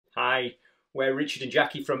Hi, we're Richard and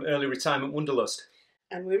Jackie from Early Retirement Wanderlust.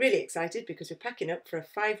 And we're really excited because we're packing up for a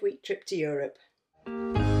 5-week trip to Europe.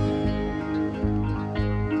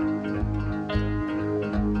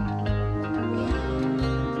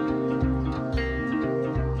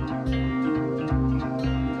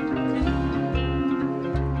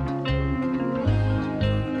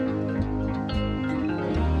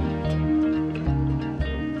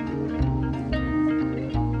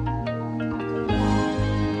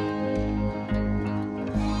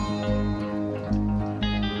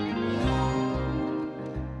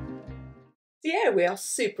 Yeah, we are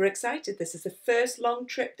super excited. This is the first long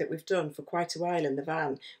trip that we've done for quite a while in the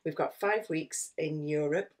van. We've got 5 weeks in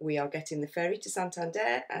Europe. We are getting the ferry to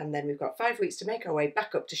Santander, and then we've got 5 weeks to make our way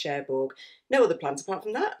back up to Cherbourg. No other plans apart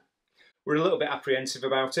from that. We're a little bit apprehensive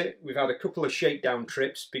about it. We've had a couple of shakedown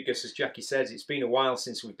trips because, as Jackie says, it's been a while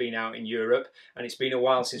since we've been out in Europe, and it's been a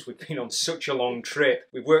while since we've been on such a long trip.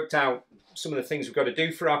 We've worked out some of the things we've got to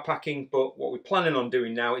do for our packing, but what we're planning on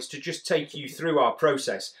doing now is to just take you through our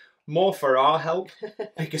process. More for our help,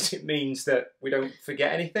 because it means that we don't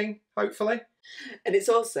forget anything, hopefully. And it's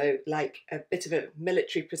also like a bit of a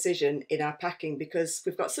military precision in our packing because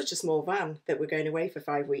we've got such a small van that we're going away for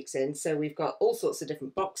 5 weeks in. So we've got all sorts of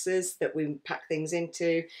different boxes that we pack things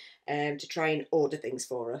into to try and order things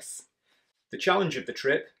for us. The challenge of the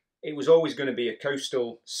trip, it was always going to be a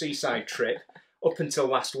coastal seaside trip up until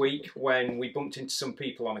last week when we bumped into some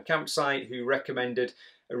people on a campsite who recommended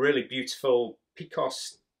a really beautiful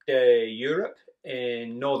Picos de Europe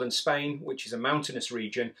in northern Spain, which is a mountainous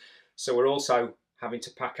region. So we're also having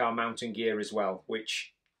to pack our mountain gear as well,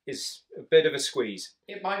 which is a bit of a squeeze.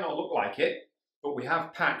 It might not look like it, but we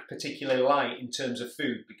have packed particularly light in terms of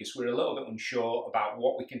food because we're a little bit unsure about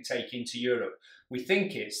what we can take into Europe. We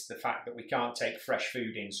think it's the fact that we can't take fresh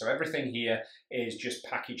food in, so everything here is just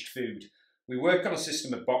packaged food. We work on a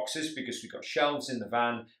system of boxes because we've got shelves in the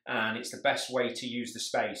van and it's the best way to use the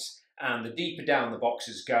space. And the deeper down the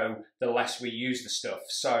boxes go, the less we use the stuff.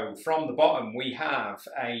 So from the bottom, we have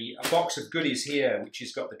a box of goodies here, which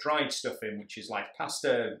has got the dried stuff in, which is like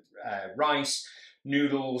pasta, rice,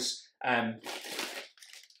 noodles,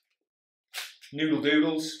 noodle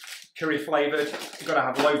doodles, curry flavoured. We've got to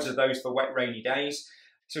have loads of those for wet, rainy days.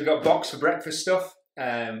 So we've got a box for breakfast stuff,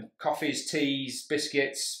 coffees, teas,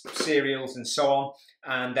 biscuits, cereals, and so on.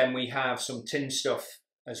 And then we have some tin stuff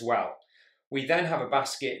as well. We then have a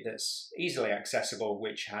basket that's easily accessible,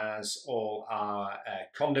 which has all our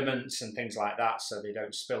condiments and things like that, so they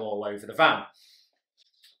don't spill all over the van.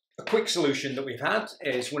 A quick solution that we've had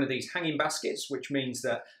is one of these hanging baskets, which means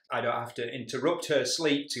that I don't have to interrupt her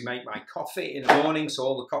sleep to make my coffee in the morning, so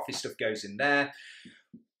all the coffee stuff goes in there.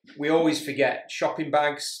 We always forget shopping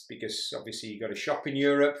bags because obviously you've got to shop in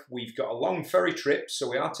Europe. We've got a long ferry trip, so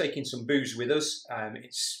we are taking some booze with us.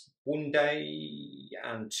 It's 1 day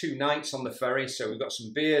and 2 nights on the ferry, so we've got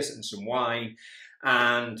some beers and some wine,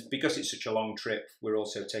 and because it's such a long trip we're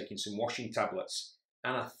also taking some washing tablets,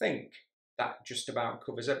 and I think that just about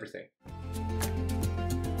covers everything.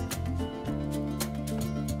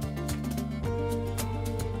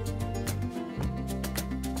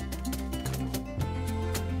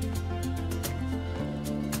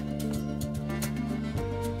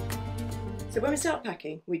 So when we start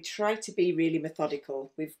packing, we try to be really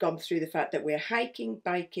methodical. We've gone through the fact that we're hiking,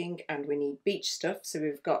 biking, and we need beach stuff. So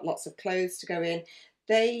we've got lots of clothes to go in.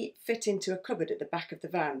 They fit into a cupboard at the back of the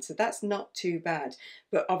van, so that's not too bad.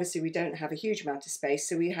 But obviously we don't have a huge amount of space,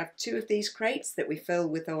 so we have 2 of these crates that we fill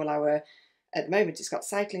with all our, at the moment it's got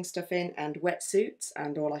cycling stuff in and wetsuits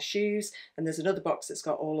and all our shoes, and there's another box that's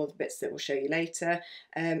got all other bits that we'll show you later.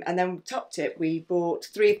 And then top tip, we bought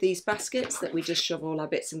 3 of these baskets that we just shove all our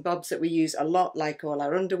bits and bobs that we use a lot, like all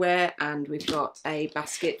our underwear, and we've got a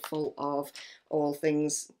basket full of all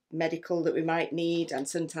things medical that we might need and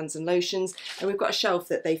suntans and lotions, and we've got a shelf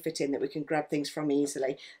that they fit in that we can grab things from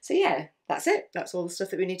easily. So yeah, that's it. That's all the stuff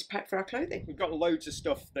that we need to pack for our clothing. We've got loads of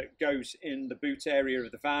stuff that goes in the boot area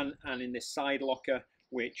of the van and in this side locker,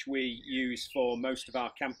 which we use for most of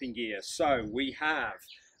our camping gear. So we have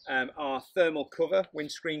our thermal cover,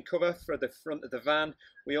 windscreen cover for the front of the van.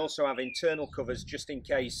 We also have internal covers just in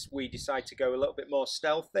case we decide to go a little bit more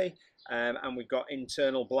stealthy, and we've got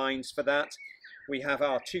internal blinds for that. We have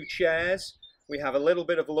our 2 chairs. We have a little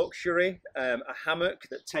bit of luxury, a hammock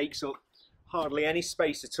that takes up hardly any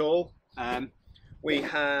space at all. We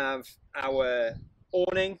have our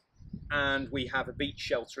awning, and we have a beach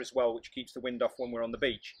shelter as well, which keeps the wind off when we're on the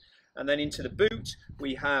beach. And then into the boot,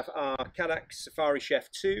 we have our Kadak Safari Chef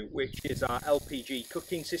 2, which is our LPG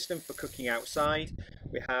cooking system for cooking outside.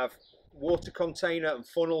 We have water container and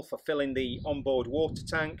funnel for filling the onboard water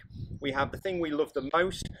tank. We have the thing we love the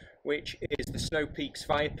most, which is the Snow Peaks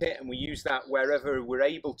fire pit, and we use that wherever we're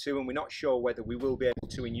able to, and we're not sure whether we will be able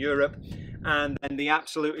to in Europe. And then the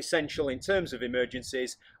absolute essential in terms of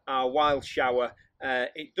emergencies, our wild shower.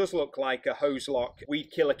 It does look like a hose lock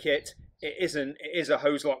weed killer kit. It isn't, it is a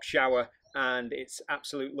hose lock shower, and it's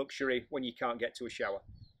absolute luxury when you can't get to a shower.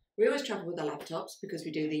 We always travel with our laptops because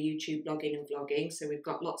we do the YouTube blogging and vlogging, so we've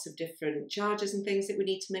got lots of different chargers and things that we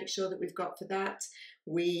need to make sure that we've got for that.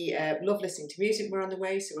 We love listening to music when we're on the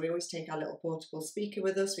way, so we always take our little portable speaker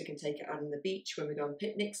with us. We can take it on the beach when we go on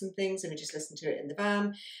picnics and things, and we just listen to it in the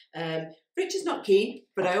van. Rich is not keen,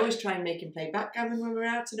 but I always try and make him play backgammon when we're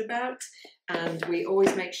out and about, and we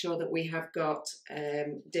always make sure that we have got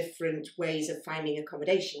different ways of finding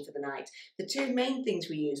accommodation for the night. The two main things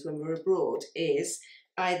we use when we're abroad is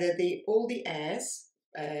either all the airs,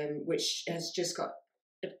 which has just got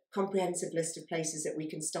a comprehensive list of places that we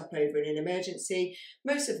can stop over in an emergency.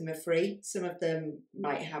 Most of them are free. Some of them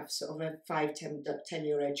might have sort of a 10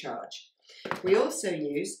 euro charge. We also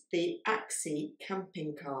use the Axi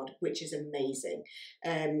camping card, which is amazing.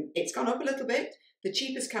 It's gone up a little bit. The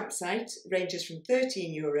cheapest campsite ranges from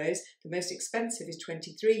 13 euros. The most expensive is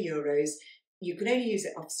 23 euros. You can only use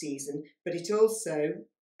it off season, but it also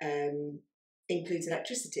includes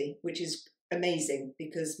electricity, which is amazing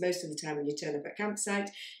because most of the time when you turn up at a campsite,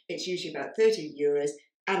 it's usually about 30 euros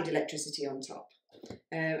and electricity on top.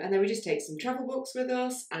 And then we just take some travel books with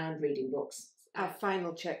us and reading books. Our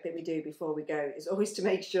final check that we do before we go is always to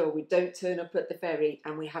make sure we don't turn up at the ferry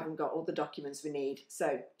and we haven't got all the documents we need.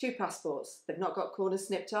 So 2 passports, they've not got corners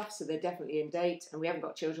snipped off, so they're definitely in date, and we haven't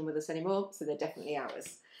got children with us anymore, so they're definitely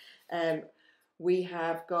ours. We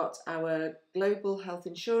have got our global health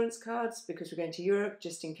insurance cards because we're going to Europe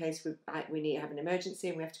just in case we need to have an emergency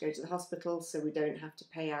and we have to go to the hospital, so we don't have to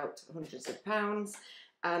pay out hundreds of pounds,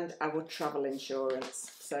 and our travel insurance.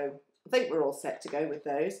 So I think we're all set to go with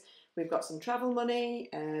those. We've got some travel money.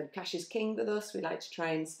 Cash is king with us. We like to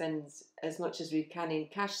try and spend as much as we can in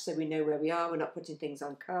cash so we know where we are. We're not putting things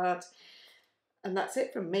on card. And that's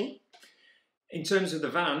it from me. In terms of the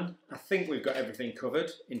van, I think we've got everything covered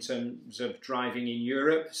in terms of driving in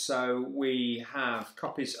Europe. So we have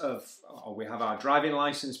copies of, we have our driving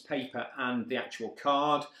license paper and the actual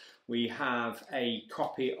card. We have a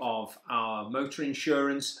copy of our motor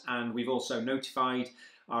insurance, and we've also notified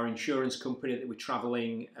our insurance company that we're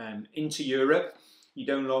travelling into Europe. You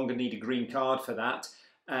no longer need a green card for that.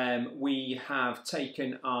 We have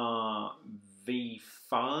taken our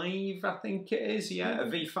V5, I think it is, yeah, a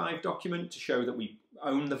V5 document to show that we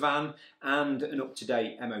own the van, and an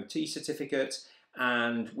up-to-date MOT certificate.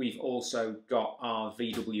 And we've also got our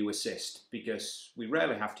VW Assist because we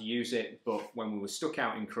rarely have to use it, but when we were stuck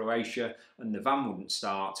out in Croatia and the van wouldn't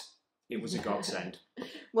start, it was a godsend.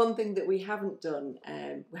 One thing that we haven't done,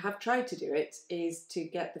 we have tried to do it, is to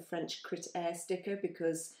get the French Crit Air sticker,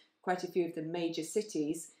 because quite a few of the major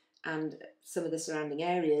cities and some of the surrounding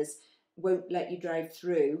areas won't let you drive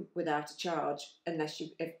through without a charge unless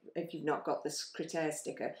if you've not got the Crit Air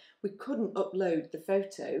sticker. We couldn't upload the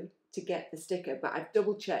photo to get the sticker, but I've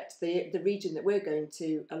double checked the region that we're going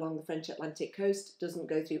to along the French Atlantic coast doesn't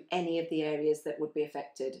go through any of the areas that would be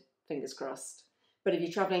affected, fingers crossed. But if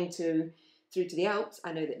you're travelling through to the Alps,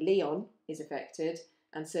 I know that Lyon is affected,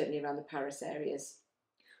 and certainly around the Paris areas.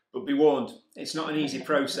 But be warned, it's not an easy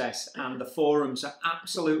process, and the forums are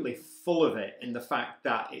absolutely full of it in the fact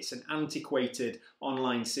that it's an antiquated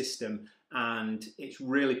online system and it's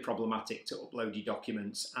really problematic to upload your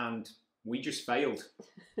documents, and we just failed.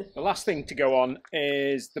 The last thing to go on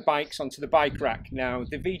is the bikes onto the bike rack. Now,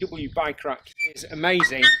 the VW bike rack is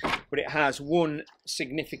amazing, but it has one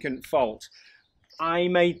significant fault. I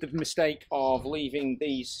made the mistake of leaving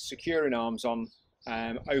these securing arms on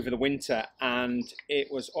over the winter, and it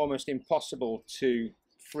was almost impossible to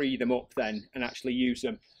free them up then and actually use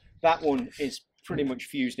them. That one is pretty much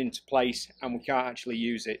fused into place and we can't actually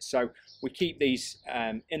use it. So we keep these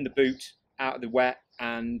in the boot out of the wet,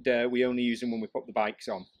 and we only use them when we put the bikes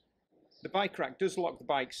on. The bike rack does lock the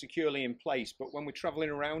bike securely in place, but when we're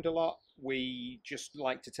travelling around a lot, we just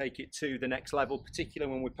like to take it to the next level,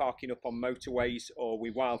 particularly when we're parking up on motorways or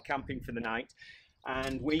we're wild camping for the night.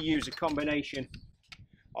 And we use a combination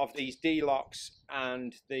of these D-locks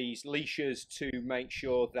and these leashes to make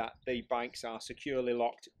sure that the bikes are securely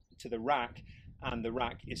locked to the rack and the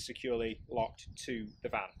rack is securely locked to the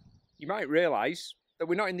van. You might realise that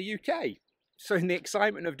we're not in the UK. So in the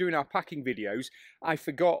excitement of doing our packing videos, I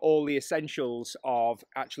forgot all the essentials of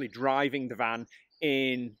actually driving the van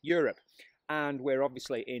in Europe. And we're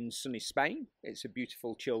obviously in sunny Spain. It's a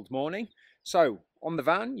beautiful chilled morning. So on the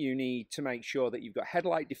van, you need to make sure that you've got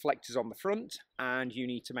headlight deflectors on the front, and you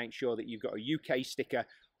need to make sure that you've got a UK sticker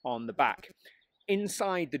on the back.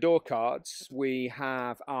 Inside the door cards, we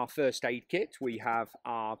have our first aid kit, we have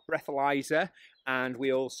our breathalyzer, and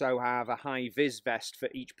we also have a high-vis vest for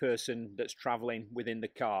each person that's travelling within the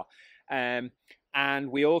car.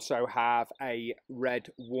 And we also have a red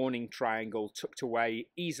warning triangle tucked away,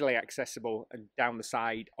 easily accessible and down the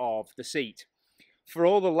side of the seat. For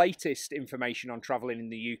all the latest information on travelling in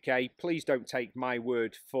the UK, please don't take my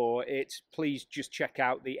word for it. Please just check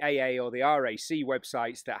out the AA or the RAC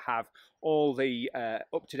websites that have all the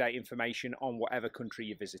up-to-date information on whatever country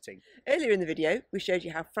you're visiting. Earlier in the video, we showed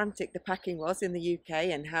you how frantic the packing was in the UK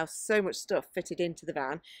and how so much stuff fitted into the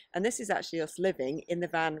van. And this is actually us living in the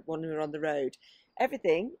van when we're on the road.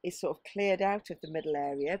 Everything is sort of cleared out of the middle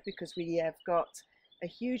area because we have got a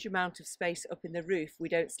huge amount of space up in the roof. We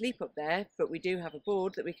don't sleep up there, but we do have a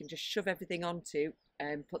board that we can just shove everything onto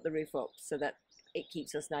and put the roof up so that it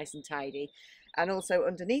keeps us nice and tidy. And also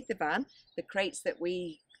underneath the van, the crates that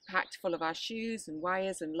we packed full of our shoes and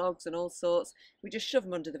wires and logs and all sorts, we just shove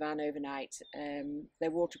them under the van overnight. They're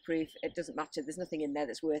waterproof, it doesn't matter, there's nothing in there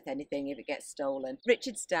that's worth anything if it gets stolen.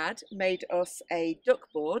 Richard's dad made us a duck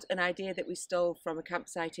board, an idea that we stole from a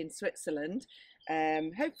campsite in Switzerland.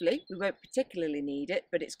 Hopefully we won't particularly need it,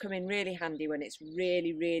 but it's come in really handy when it's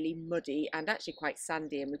really muddy and actually quite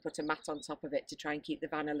sandy, and we put a mat on top of it to try and keep the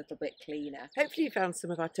van a little bit cleaner. Hopefully you found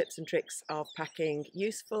some of our tips and tricks of packing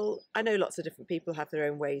useful. I know lots of different people have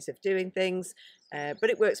their own ways of doing things, but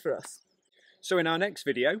it works for us. So in our next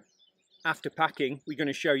video, after packing, we're going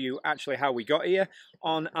to show you actually how we got here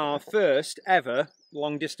on our first ever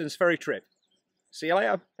long distance ferry trip. See you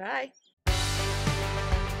later. Bye.